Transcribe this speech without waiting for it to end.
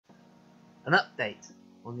An update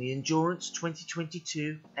on the Endurance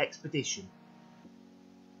 2022 expedition.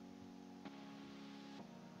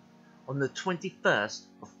 On the 21st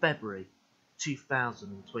of February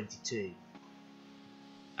 2022,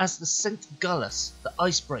 as the St. Agulhas, the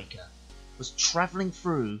icebreaker, was travelling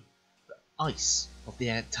through the ice of the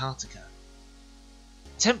Antarctica,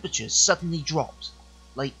 temperatures suddenly dropped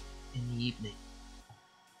late in the evening.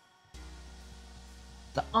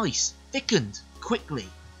 The ice thickened quickly,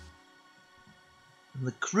 and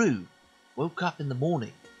the crew woke up in the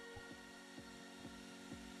morning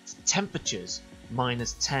to temperatures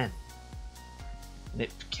 -10, and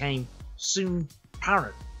it became soon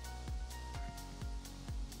apparent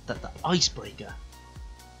that the icebreaker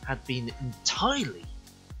had been entirely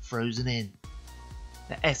frozen in.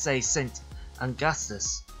 The SA St.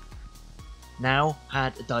 Augustus now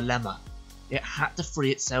had a dilemma. It had to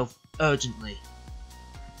free itself urgently.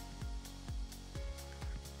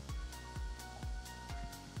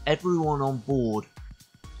 Everyone on board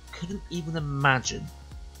couldn't even imagine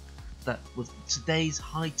that with today's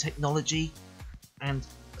high technology and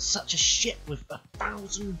such a ship with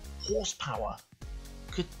 1,000 horsepower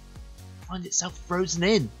could find itself frozen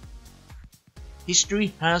in.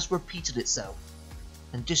 History has repeated itself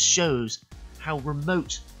and just shows how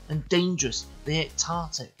remote and dangerous the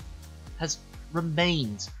Antarctic has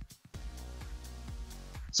remained.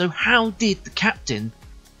 So how did the captain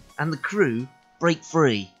and the crew break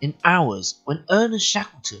free in hours when Ernest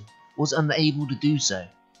Shackleton was unable to do so?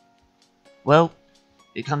 Well,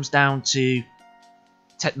 it comes down to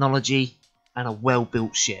technology and a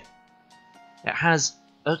well-built ship. It has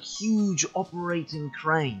a huge operating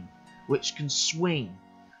crane which can swing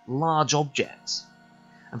large objects.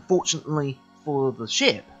 Unfortunately for the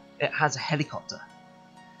ship, it has a helicopter.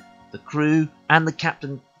 The crew and the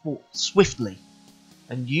captain fought swiftly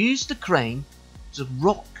and used the crane to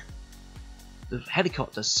rock the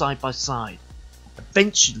helicopter side by side,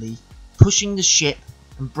 eventually pushing the ship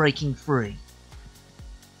and breaking free.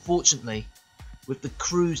 Fortunately, with the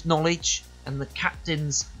crew's knowledge and the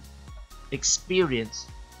captain's experience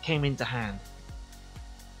came into hand.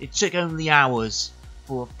 It took only hours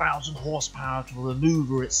for 1,000 horsepower to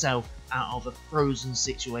maneuver itself out of a frozen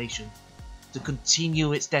situation to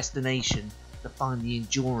continue its destination to find the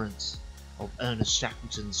endurance of Ernest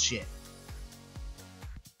Shackleton's ship.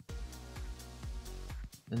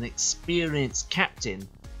 An experienced captain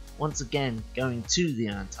once again going to the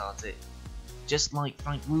Antarctic, just like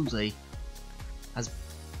Frank Worsley, has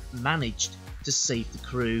managed to save the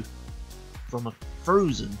crew from a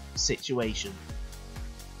frozen situation.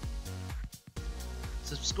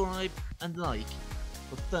 Subscribe and like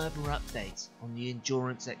for further updates on the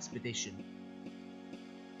Endurance expedition.